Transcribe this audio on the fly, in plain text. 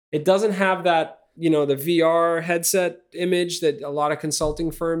It doesn't have that, the VR headset image that a lot of consulting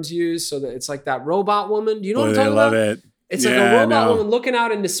firms use. So that it's like that robot woman. Do you know what I'm talking about? It. It's like a robot woman looking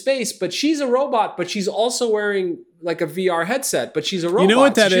out into space, but she's a robot, but she's also wearing like a VR headset, but she's a robot. You know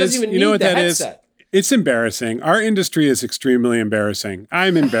what that so she is? doesn't even need the headset. It's embarrassing. Our industry is extremely embarrassing.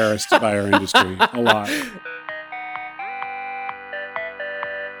 I'm embarrassed by our industry a lot.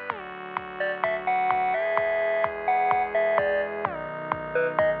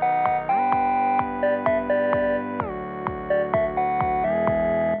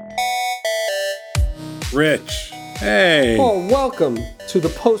 Rich. Hey. Well, welcome to the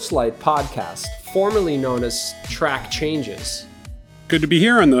Postlight Podcast, formerly known as Track Changes. Good to be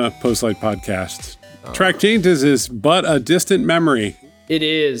here on the Postlight Podcast. Track Changes is but a distant memory. It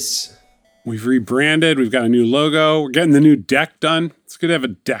is. We've rebranded. We've got a new logo. We're getting the new deck done. It's good to have a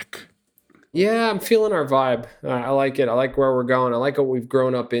deck. Yeah, I'm feeling our vibe. I like it. I like where we're going. I like what we've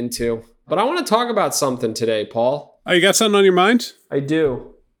grown up into. But I want to talk about something today, Paul. Oh, you got something on your mind? I do.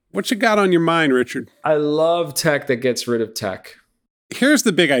 What you got on your mind, Richard? I love tech that gets rid of tech. Here's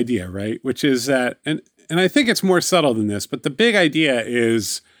the big idea, right? Which is that, and I think it's more subtle than this, but the big idea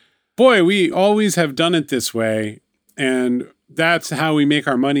is, boy, we always have done it this way, and that's how we make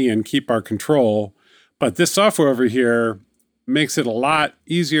our money and keep our control. But this software over here makes it a lot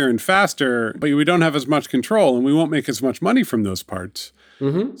easier and faster, but we don't have as much control, and we won't make as much money from those parts.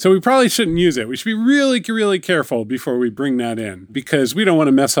 Mm-hmm. So we probably shouldn't use it. We should be really, really careful before we bring that in because we don't want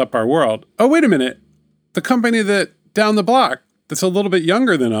to mess up our world. Oh, wait a minute. The company that down the block that's a little bit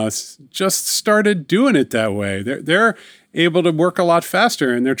younger than us just started doing it that way. They're able to work a lot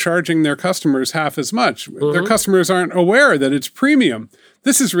faster and they're charging their customers half as much. Mm-hmm. Their customers aren't aware that it's premium.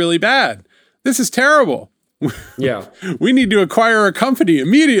 This is really bad. This is terrible. Yeah. We need to acquire a company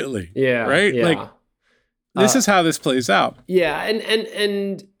immediately. Yeah. Right? Yeah. This is how this plays out. Yeah,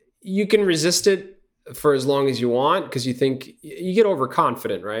 and you can resist it for as long as you want because you think you get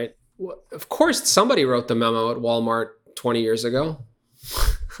overconfident, right? Well, of course, somebody wrote the memo at Walmart 20 years ago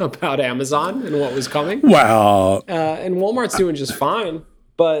about Amazon and what was coming. Wow. And Walmart's doing just fine,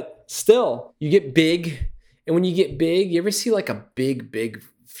 but still, you get big, and when you get big, you ever see like a big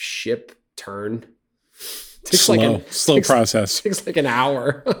ship turn? Slow process. Takes like an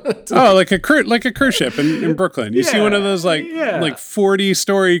hour. Like a cruise ship in Brooklyn. You see one like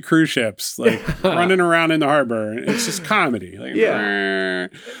 40-story cruise ships running around in the harbor. It's just comedy. The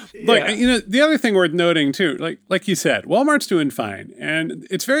other thing worth noting too, like you said, Walmart's doing fine, and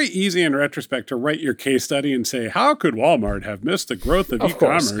it's very easy in retrospect to write your case study and say, how could Walmart have missed the growth of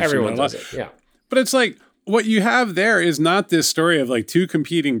e-commerce? Course, everyone does it. Yeah, but it's like, what you have there is not this story of like two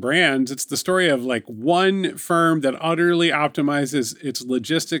competing brands. It's the story of like one firm that utterly optimizes its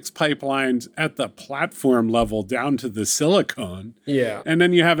logistics pipelines at the platform level down to the silicon. Yeah. And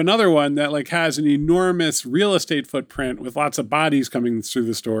then you have another one that like has an enormous real estate footprint with lots of bodies coming through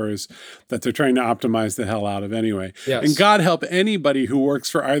the stores that they're trying to optimize the hell out of anyway. Yes. And God help anybody who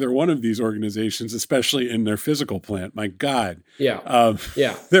works for either one of these organizations, especially in their physical plant. My God. Yeah.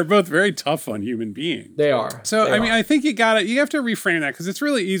 They're both very tough on human beings. They are. So, I think you have to reframe that because it's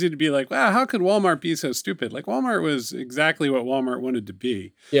really easy to be like, wow, how could Walmart be so stupid? Like Walmart was exactly what Walmart wanted to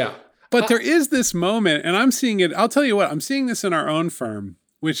be. Yeah. But there is this moment, and I'm seeing it, I'll tell you what, I'm seeing this in our own firm,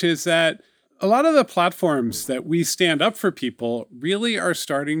 which is that a lot of the platforms that we stand up for people really are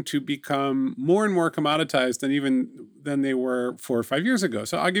starting to become more and more commoditized than they were 4 or 5 years ago.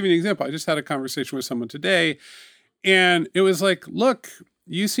 So I'll give you an example. I just had a conversation with someone today, and it was like, look,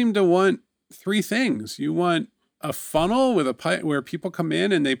 you seem to want 3 things. You want a funnel with where people come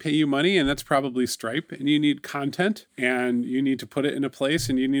in and they pay you money, and that's probably Stripe. And you need content, and you need to put it in a place,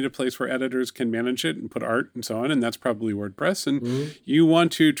 and you need a place where editors can manage it and put art and so on, and that's probably WordPress. And you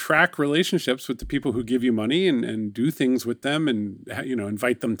want to track relationships with the people who give you money and do things with them and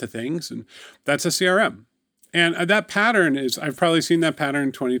invite them to things, and that's a CRM. And that pattern I've probably seen that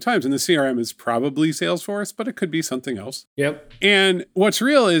pattern 20 times. And the CRM is probably Salesforce, but it could be something else. Yep. And what's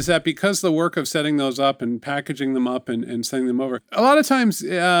real is that because the work of setting those up and packaging them up and sending them over, a lot of times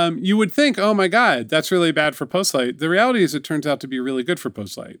you would think, oh my God, that's really bad for Postlight. The reality is it turns out to be really good for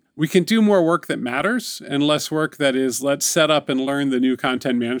Postlight. We can do more work that matters and less work that is, let's set up and learn the new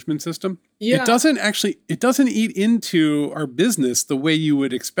content management system. Yeah. It doesn't eat into our business the way you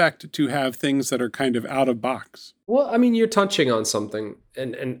would expect to have things that are kind of out of box. Well, I mean, you're touching on something,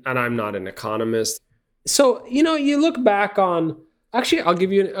 and I'm not an economist. So, you look back on, actually, I'll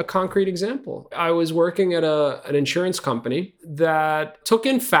give you a concrete example. I was working at an insurance company that took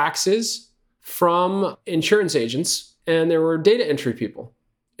in faxes from insurance agents, and there were data entry people.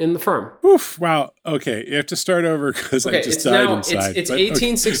 in the firm. Oof, wow. Okay, you have to start over because I just died inside. It's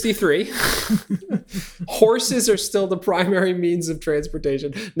 1863. Horses are still the primary means of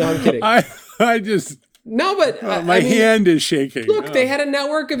transportation. No, I'm kidding. I just... No, but... my hand is shaking. Look, they had a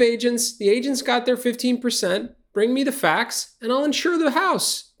network of agents. The agents got their 15%. Bring me the facts, and I'll insure the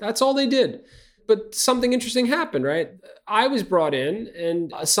house. That's all they did. But something interesting happened, right? I was brought in,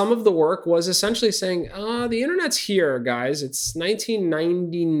 and some of the work was essentially saying, the internet's here, guys. It's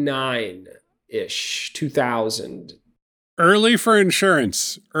 1999-ish, 2000. Early for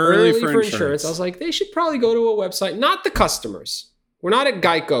insurance. Early for insurance. I was like, they should probably go to a website. Not the customers. We're not at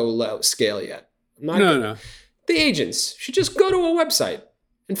Geico scale yet. No. The agents should just go to a website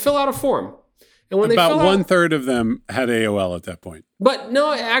and fill out a form. And when about 1/3 of them had AOL at that point. But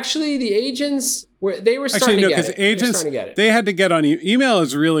no, actually, the agents were starting to get it. Agents, they had to get on email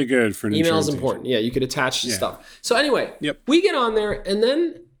is really good for an email insurance is important. agent. Yeah, you could attach stuff. So anyway, Yep. we get on there, and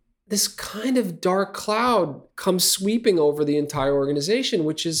then this kind of dark cloud comes sweeping over the entire organization,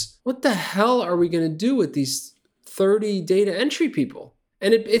 which is, what the hell are we going to do with these 30 data entry people?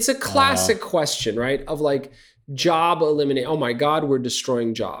 And it's a classic question, right? Of like, job eliminate. Oh my God, we're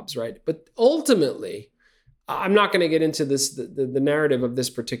destroying jobs, right? But ultimately, I'm not going to get into this, the narrative of this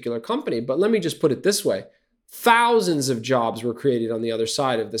particular company, but let me just put it this way. Thousands of jobs were created on the other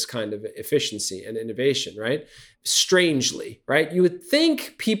side of this kind of efficiency and innovation, right? Strangely, right? You would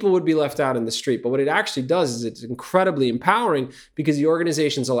think people would be left out in the street, but what it actually does is it's incredibly empowering because the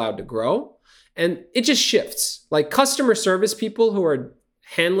organization's allowed to grow and it just shifts. Like customer service people who are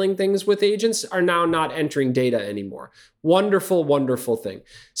handling things with agents are now not entering data anymore. Wonderful, wonderful thing.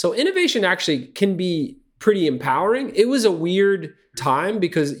 So innovation actually can be pretty empowering. It was a weird time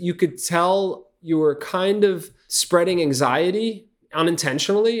because you could tell you were kind of spreading anxiety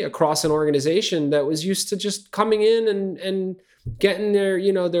unintentionally across an organization that was used to just coming in and getting their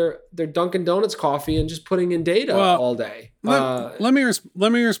Dunkin' Donuts coffee and just putting in data all day. Let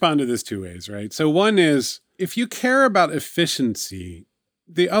me respond to this two ways, right? So one is, if you care about efficiency,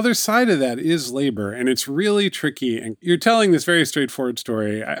 the other side of that is labor, and it's really tricky. And you're telling this very straightforward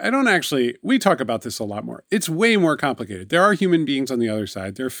story. We talk about this a lot more. It's way more complicated. There are human beings on the other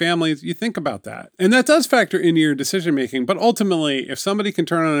side. There are families. You think about that. And that does factor into your decision making. But ultimately, if somebody can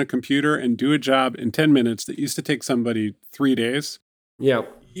turn on a computer and do a job in 10 minutes that used to take somebody 3 days,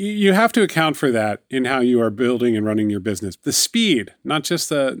 you have to account for that in how you are building and running your business. The speed, not just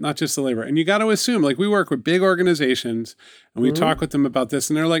the labor. And you got to assume, like, we work with big organizations and we talk with them about this,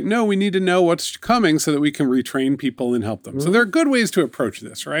 and they're like, no, we need to know what's coming so that we can retrain people and help them. So there are good ways to approach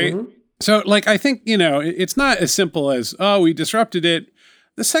this, right? So, like, I think, it's not as simple as, we disrupted it.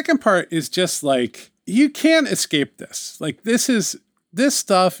 The second part is just like, you can't escape this. Like, this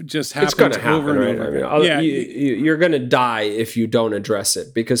stuff just happens over and over. I mean, you're going to die if you don't address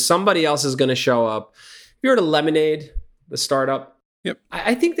it because somebody else is going to show up. If you were to Lemonade, the startup,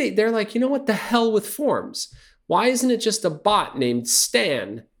 I think they're like, you know what, the hell with forms. Why isn't it just a bot named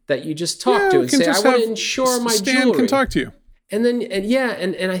Stan that you just talk to and say, I want to insure my Stan jewelry? Can talk to you. And then,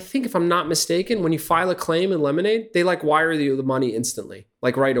 and I think if I'm not mistaken, when you file a claim in Lemonade, they like wire you the money instantly,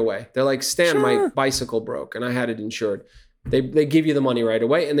 like right away. They're like, Stan, my bicycle broke and I had it insured. They give you the money right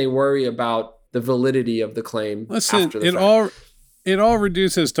away, and they worry about the validity of the claim. Listen, after the fact. It all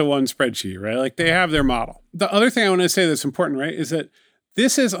reduces to one spreadsheet, right? Like they have their model. The other thing I want to say that's important, right, is that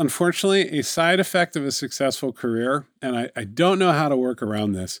this is unfortunately a side effect of a successful career, and I don't know how to work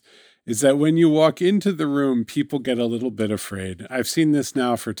around this, is that when you walk into the room, people get a little bit afraid. I've seen this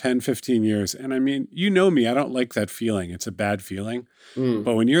now for 10, 15 years. And I mean, you know me, I don't like that feeling. It's a bad feeling.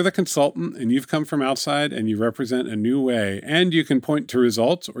 But when you're the consultant and you've come from outside and you represent a new way and you can point to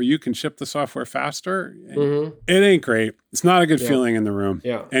results or you can ship the software faster, it ain't great. It's not a good feeling in the room.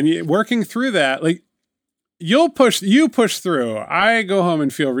 Yeah. And working through that, like, you push through. I go home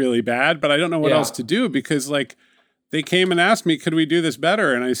and feel really bad, but I don't know what else to do because, like, they came and asked me, could we do this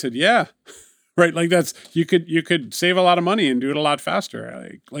better? And I said, yeah. Right. Like you could save a lot of money and do it a lot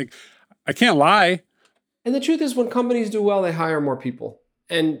faster. Like I can't lie. And the truth is when companies do well, they hire more people.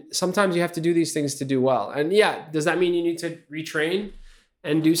 And sometimes you have to do these things to do well. And does that mean you need to retrain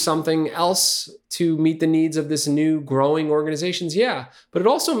and do something else to meet the needs of this new growing organizations? Yeah. But it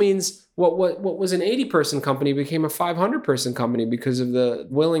also means what was an 80-person company became a 500-person company because of the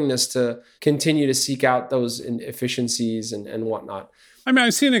willingness to continue to seek out those efficiencies and whatnot. I mean,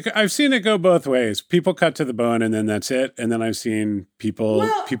 I've seen it go both ways. People cut to the bone and then that's it. And then I've seen people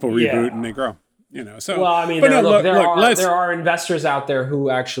reboot and they grow. So well, I mean, there are investors out there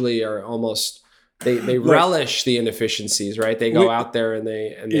who actually are almost they Look, relish the inefficiencies, right? They go out there and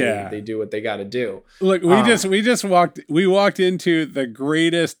they do what they got to do. Look, we walked into the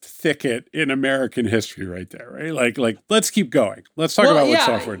greatest thicket in American history right there, right? Like let's keep going. Let's talk about what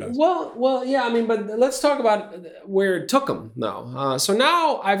software does. Well, yeah. I mean, but let's talk about where it took them, though. So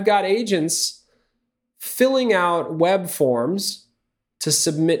now I've got agents filling out web forms to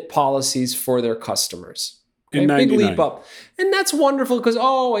submit policies for their customers. Okay, big leap up. And that's wonderful because, I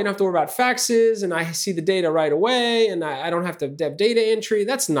don't have to worry about faxes and I see the data right away and I don't have to have data entry.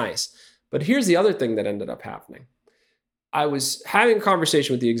 That's nice. But here's the other thing that ended up happening. I was having a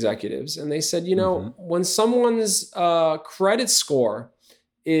conversation with the executives and they said, when someone's credit score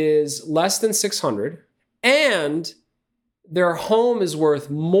is less than 600 and their home is worth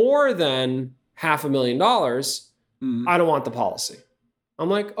more than $500,000, I don't want the policy. I'm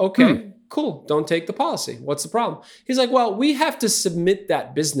like, okay, cool. Don't take the policy. What's the problem? He's like, well, we have to submit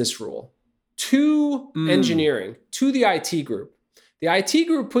that business rule to engineering, to the IT group. The IT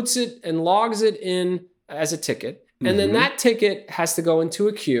group puts it and logs it in as a ticket. And then that ticket has to go into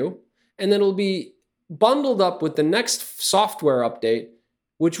a queue. And then it'll be bundled up with the next software update,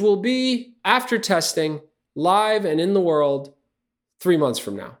 which will be after testing, live and in the world 3 months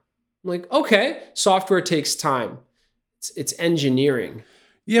from now. I'm like, okay, software takes time. It's engineering.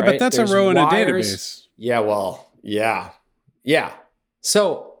 Yeah, right? But that's a row in a database. Yeah, well, yeah.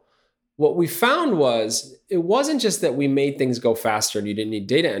 So what we found was, it wasn't just that we made things go faster and you didn't need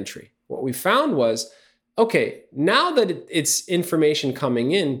data entry. What we found was, okay, now that it's information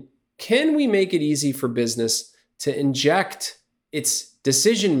coming in, can we make it easy for business to inject its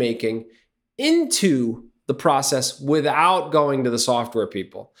decision-making into the process without going to the software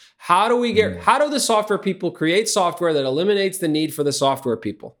people? How do the software people create software that eliminates the need for the software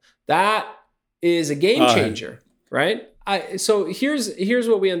people? That is a game changer, right? So here's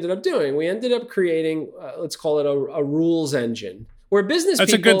what we ended up doing. We ended up creating, let's call it a rules engine, where business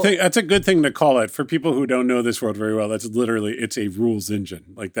That's people... a good thing. That's a good thing to call it. For people who don't know this world very well, it's a rules engine.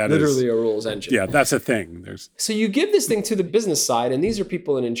 Like that literally a rules engine. Yeah, that's a thing. So you give this thing to the business side, and these are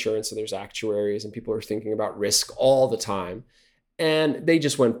people in insurance, so there's actuaries, and people are thinking about risk all the time. And they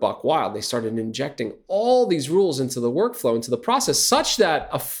just went buck wild. They started injecting all these rules into the workflow, into the process, such that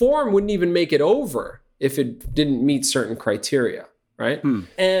a form wouldn't even make it over if it didn't meet certain criteria, right?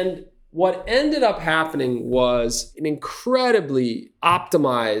 And what ended up happening was an incredibly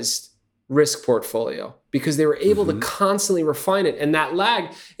optimized risk portfolio because they were able to constantly refine it. And that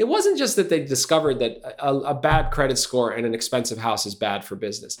lag, it wasn't just that they discovered that a bad credit score and an expensive house is bad for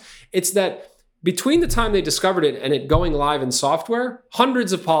business. It's that between the time they discovered it and it going live in software,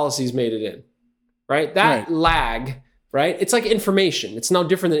 hundreds of policies made it in, right? That lag, right? It's like information. It's no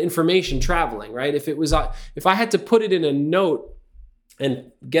different than information traveling, right? If I had to put it in a note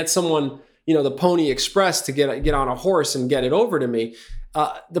and get someone, the Pony Express to get on a horse and get it over to me,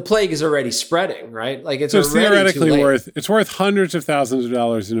 the plague is already spreading, right? Like it's theoretically worth hundreds of thousands of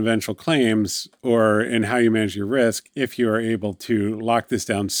dollars in eventual claims or in how you manage your risk if you are able to lock this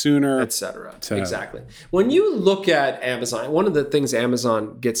down sooner, etc. Exactly. When you look at Amazon, one of the things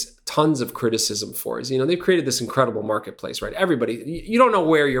Amazon gets tons of criticism for is, they've created this incredible marketplace, right? Everybody, you don't know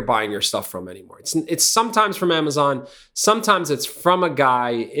where you're buying your stuff from anymore. It's sometimes from Amazon, sometimes it's from a guy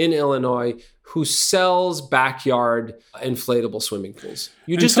in Illinois who sells backyard inflatable swimming pools.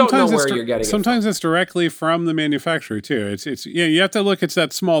 You just don't know where you're getting it. Sometimes it's directly from the manufacturer too. You have to look. It's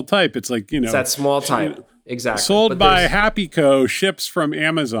that small type. It's like it's that small type. Exactly. Sold by Happy Co. Ships from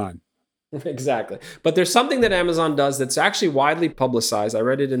Amazon. Exactly. But there's something that Amazon does that's actually widely publicized. I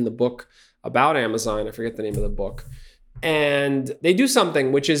read it in the book about Amazon. I forget the name of the book. And they do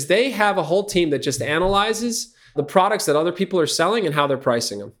something, which is they have a whole team that just analyzes the products that other people are selling and how they're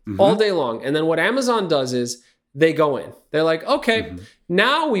pricing them all day long. And then what Amazon does is they go in. They're like, okay,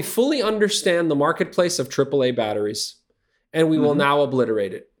 now we fully understand the marketplace of AAA batteries and we will now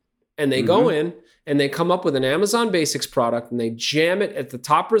obliterate it. And they go in and they come up with an Amazon Basics product and they jam it at the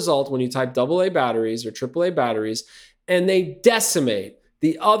top result when you type AA batteries or AAA batteries, and they decimate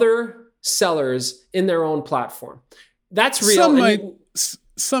the other sellers in their own platform. That's real.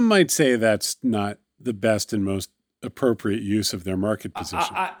 Some might say that's not the best and most appropriate use of their market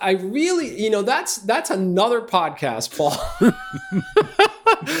position. I really, that's another podcast, Paul.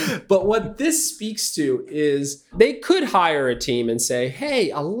 But what this speaks to is they could hire a team and say,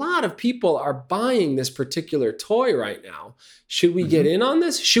 hey, a lot of people are buying this particular toy right now. Should we get in on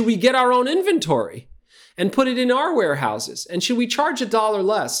this? Should we get our own inventory and put it in our warehouses? And should we charge $1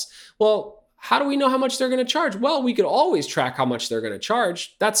 less? Well, how do we know how much they're going to charge? Well, we could always track how much they're going to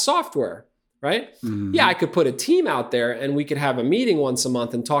charge. That's software. right? Mhm. Yeah, I could put a team out there and we could have a meeting once a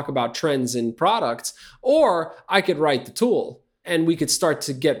month and talk about trends in products, or I could write the tool and we could start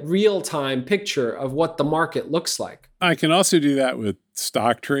to get real-time picture of what the market looks like. I can also do that with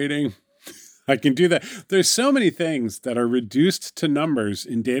stock trading. I can do that. There's so many things that are reduced to numbers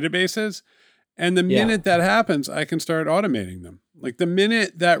in databases. And the Yeah, minute that happens, I can start automating them. Like the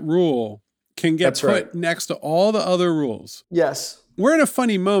minute that rule can get that's put right. next to all the other rules. Yes. We're in a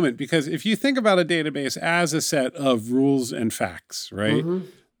funny moment because if you think about a database as a set of rules and facts, right? Mm-hmm.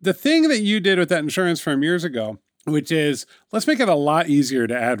 The thing that you did with that insurance firm years ago, which is let's make it a lot easier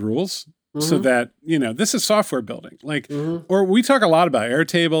to add rules so Mm-hmm. that, this is software building. Like, Mm-hmm. or we talk a lot about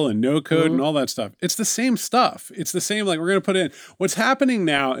Airtable and no code Mm-hmm. and all that stuff. It's the same stuff. It's the same, like we're going to put in. What's happening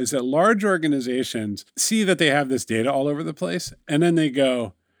now is that large organizations see that they have this data all over the place. And then they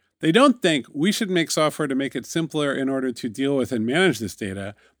don't think we should make software to make it simpler in order to deal with and manage this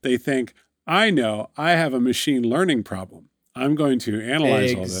data. They think, I know I have a machine learning problem. I'm going to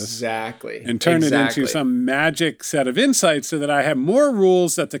analyze all this Exactly. and turn it into some magic set of insights so that I have more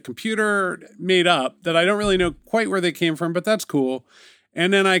rules that the computer made up that I don't really know quite where they came from, but that's cool.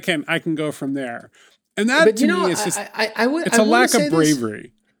 And then I can go from there. And that But to me is just it's a a lack of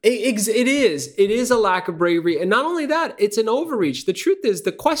bravery. It is. It is a lack of bravery. And not only that, it's an overreach. The truth is,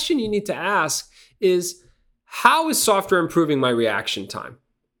 the question you need to ask is, how is software improving my reaction time?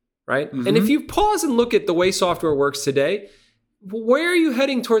 Right? Mm-hmm. And if you pause and look at the way software works today, where are you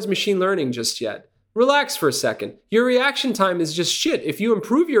heading towards machine learning just yet? Relax for a second. Your reaction time is just shit. If you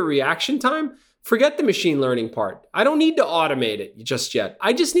improve your reaction time, forget the machine learning part. I don't need to automate it just yet.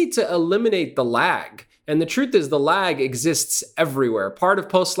 I just need to eliminate the lag. And the truth is, the lag exists everywhere. Part of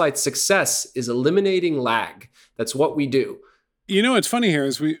Postlight's success is eliminating lag. That's what we do. What's funny here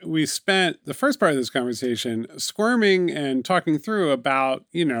is we spent the first part of this conversation squirming and talking through about,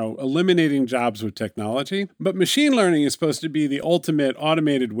 eliminating jobs with technology. But machine learning is supposed to be the ultimate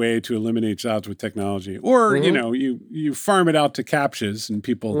automated way to eliminate jobs with technology. Or, you farm it out to CAPTCHAs and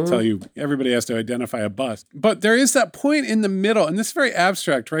people tell you everybody has to identify a bus. But there is that point in the middle, and this is very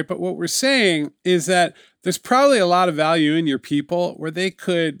abstract, right? But what we're saying is that there's probably a lot of value in your people where they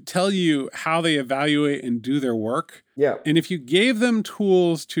could tell you how they evaluate and do their work. Yeah. And if you gave them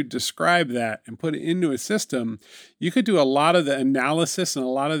tools to describe that and put it into a system, you could do a lot of the analysis and a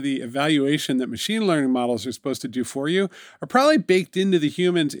lot of the evaluation that machine learning models are supposed to do for you are probably baked into the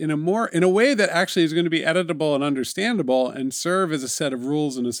humans in a way that actually is going to be editable and understandable and serve as a set of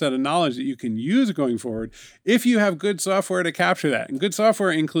rules and a set of knowledge that you can use going forward if you have good software to capture that. And good software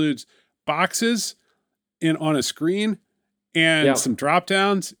includes boxes on a screen and some drop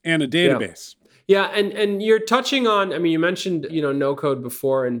downs and a database. Yeah, and you're touching on, you mentioned, no code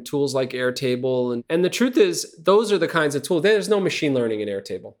before and tools like Airtable. And the truth is, those are the kinds of tools. There's no machine learning in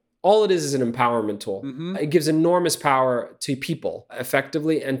Airtable. All it is an empowerment tool. Mm-hmm. It gives enormous power to people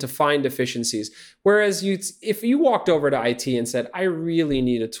effectively and to find efficiencies. Whereas if you walked over to IT and said, I really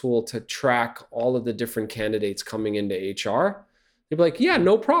need a tool to track all of the different candidates coming into HR, they'd be like, yeah,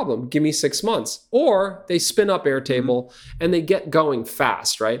 no problem. Give me 6 months. Or they spin up Airtable and they get going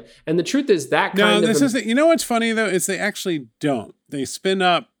fast, right? And the truth is that kind of... You know what's funny, though, is they actually don't. They spin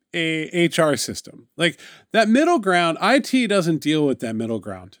up a HR system. Like that middle ground, IT doesn't deal with that middle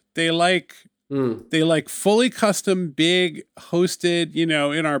ground. They like fully custom, big, hosted,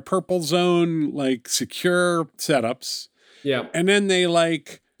 in our purple zone, like secure setups. Yeah. And then they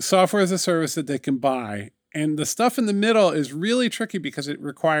like software as a service that they can buy. And the stuff in the middle is really tricky because it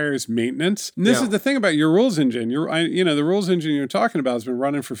requires maintenance. And this is the thing about your rules engine. The rules engine you're talking about has been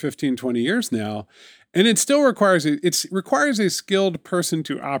running for 15, 20 years now. And it still requires a skilled person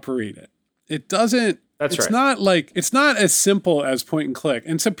to operate it. It doesn't, it's not as simple as point and click.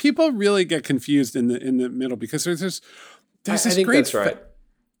 And so people really get confused in the middle because there's this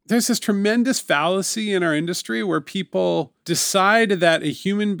there's this tremendous fallacy in our industry where people decide that a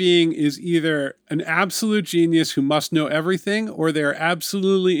human being is either an absolute genius who must know everything or they're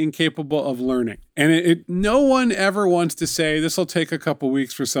absolutely incapable of learning. And no one ever wants to say this will take a couple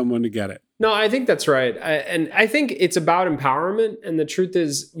weeks for someone to get it. No, I think that's right. And I think it's about empowerment. And the truth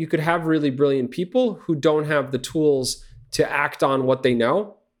is you could have really brilliant people who don't have the tools to act on what they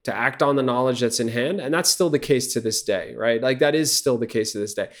know, to act on the knowledge that's in hand. And that's still the case to this day, right? Like that is still the case to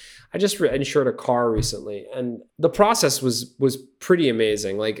this day. I just insured a car recently and the process was pretty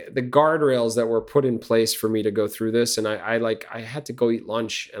amazing. Like the guardrails that were put in place for me to go through this. And I had to go eat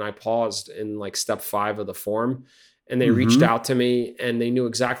lunch and I paused in like step 5 of the form and they reached out to me and they knew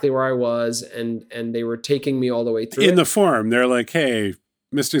exactly where I was and they were taking me all the way through. In the form, they're like, hey,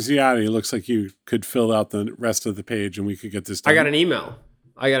 Mr. Ziotti, looks like you could fill out the rest of the page and we could get this done. I got an email.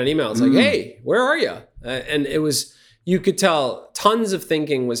 I got an email. It's like, hey, where are you? And it was, you could tell tons of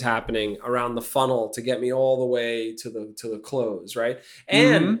thinking was happening around the funnel to get me all the way to the close, right?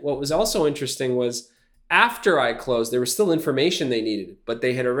 And what was also interesting was after I closed, there was still information they needed, but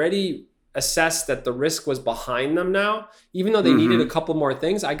they had already assessed that the risk was behind them now. Even though they needed a couple more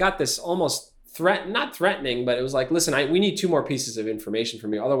things, I got this almost not threatening, but it was like, listen, we need 2 more pieces of information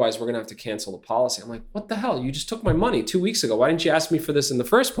from you. Otherwise, we're going to have to cancel the policy. I'm like, what the hell? You just took my money 2 weeks ago. Why didn't you ask me for this in the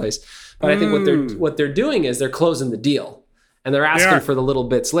first place? But I think what they're doing is they're closing the deal. And they're asking for the little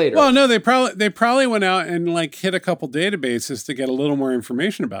bits later. Well, no, they probably went out and like hit a couple databases to get a little more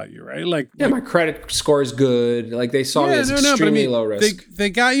information about you, right? My credit score is good. Like they saw me as extremely low risk.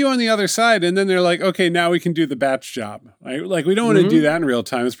 They got you on the other side, and then they're like, okay, now we can do the batch job. Right? Like we don't want to do that in real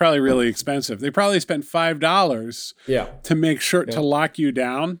time. It's probably really expensive. They probably spent $5 to make sure to lock you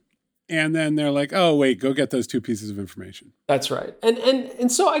down. And then they're like, oh, wait, go get those 2 pieces of information. That's right.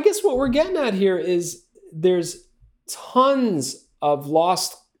 And so I guess what we're getting at here is there's tons of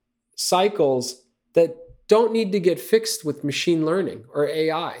lost cycles that don't need to get fixed with machine learning or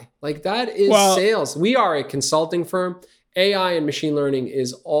AI. Like that is sales. We are a consulting firm. AI and machine learning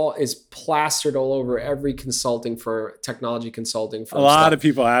is plastered all over every consulting firm, technology consulting firm. A lot of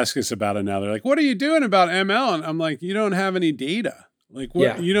people ask us about it now. They're like, what are you doing about ML? And I'm like, you don't have any data. Like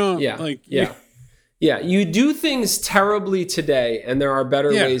what you don't Yeah, you do things terribly today, and there are better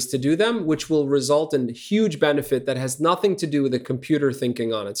ways to do them, which will result in huge benefit that has nothing to do with the computer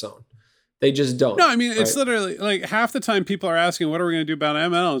thinking on its own. They just don't. No, I mean, it's literally like half the time people are asking, what are we going to do about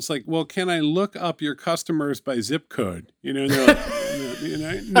ML? It's like, well, can I look up your customers by zip code? And they're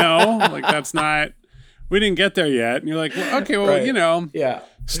like, no, like that's not, we didn't get there yet. And you're like, well, okay, well,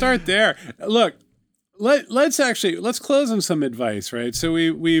 start there. Look, Let's close on some advice, right? So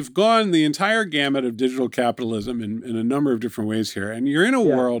we've gone the entire gamut of digital capitalism in a number of different ways here. And you're in a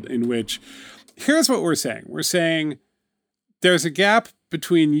world in which, here's what we're saying. We're saying there's a gap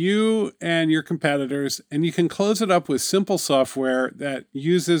between you and your competitors, and you can close it up with simple software that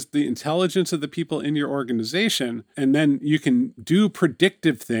uses the intelligence of the people in your organization, and then you can do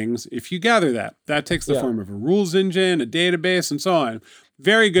predictive things if you gather that. That takes the form of a rules engine, a database, and so on.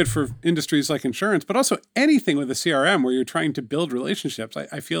 Very good for industries like insurance, but also anything with a CRM where you're trying to build relationships.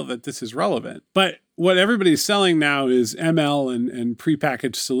 I feel that this is relevant. But what everybody's selling now is ML and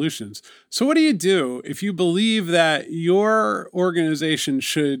prepackaged solutions. So what do you do if you believe that your organization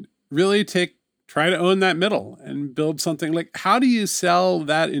should really try to own that middle and build something? Like, how do you sell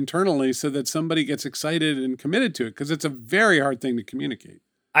that internally so that somebody gets excited and committed to it? Because it's a very hard thing to communicate.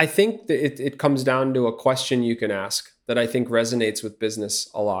 I think that it comes down to a question you can ask that I think resonates with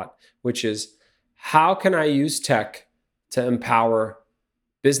business a lot, which is, how can I use tech to empower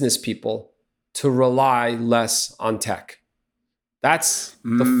business people to rely less on tech? That's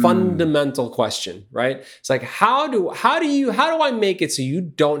the fundamental question, right? It's like, how do I make it so you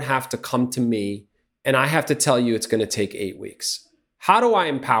don't have to come to me and I have to tell you it's going to take 8 weeks? How do I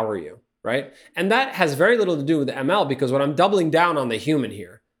empower you, right? And that has very little to do with ML, because what I'm doubling down on the human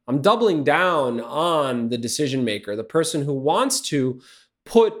here. I'm doubling down on the decision maker, the person who wants to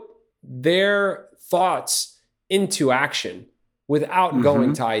put their thoughts into action without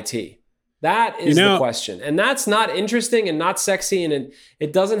going to IT. That is the question. And that's not interesting and not sexy. And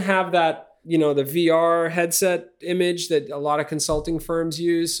it doesn't have that, the VR headset image that a lot of consulting firms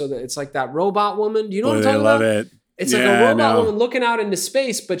use. So that it's like that robot woman. Do you know what I'm talking about? It's like a robot woman looking out into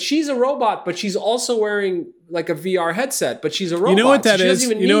space, but she's a robot, but she's also wearing like a VR headset, but she's a robot. You know what that so she is?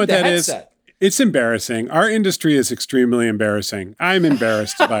 doesn't even need the headset. It's embarrassing. Our industry is extremely embarrassing. I'm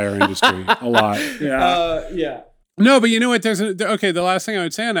embarrassed by our industry a lot. Yeah. No, but you know what? The last thing I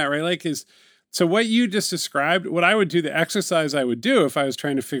would say on that, right? Like so what you just described, what I would do, the exercise I would do if I was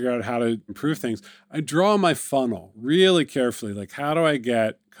trying to figure out how to improve things, I'd draw my funnel really carefully. Like, how do I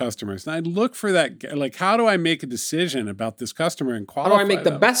get customers? And I'd look for that, like, how do I make a decision about this customer and qualify How do I make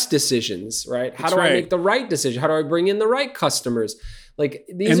the best decisions, right? How do I make the right decision? How do I bring in the right customers? Like,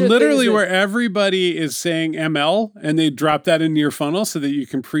 these are literally where everybody is saying ML and they drop that into your funnel so that you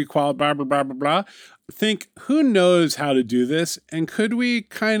can pre-qualify, blah, blah, blah, blah, blah. Think, who knows how to do this? And could we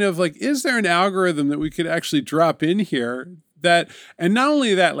kind of like, is there an algorithm that we could actually drop in here that, and not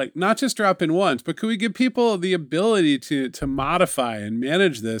only that, like not just drop in once, but could we give people the ability to modify and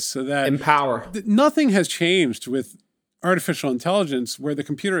manage this so that empower? Nothing has changed with artificial intelligence where the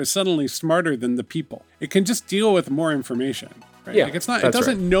computer is suddenly smarter than the people. It can just deal with more information. Right? Yeah, like it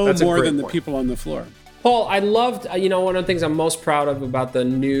doesn't know more than the people on the floor. Paul, I loved, one of the things I'm most proud of about the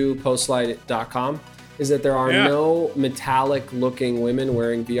new postlight.com is that there are no metallic looking women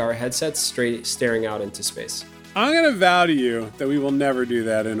wearing VR headsets staring out into space. I'm going to vow to you that we will never do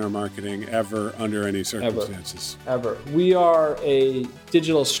that in our marketing ever under any circumstances. Ever. We are a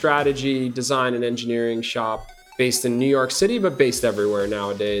digital strategy, design, and engineering shop based in New York City, but based everywhere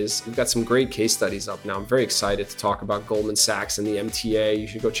nowadays. We've got some great case studies up now. I'm very excited to talk about Goldman Sachs and the MTA. You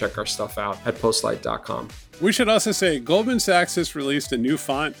should go check our stuff out at postlight.com. We should also say Goldman Sachs has released a new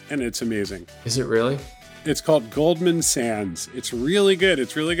font, and it's amazing. Is it really? It's called Goldman Sans. It's really good.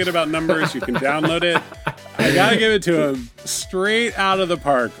 It's really good about numbers. You can download it. I got to give it to him straight out of the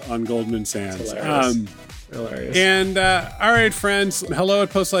park on Goldman Sans. Hilarious. And all right, friends,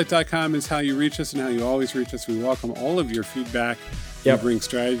 hello@postlight.com is how you reach us and how you always reach us. We welcome all of your feedback. We bring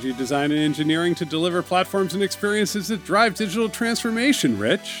strategy, design, and engineering to deliver platforms and experiences that drive digital transformation,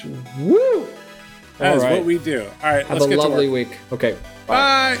 Rich. Woo! That is what we do. All right, Have a lovely week. Okay.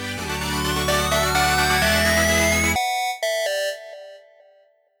 Bye.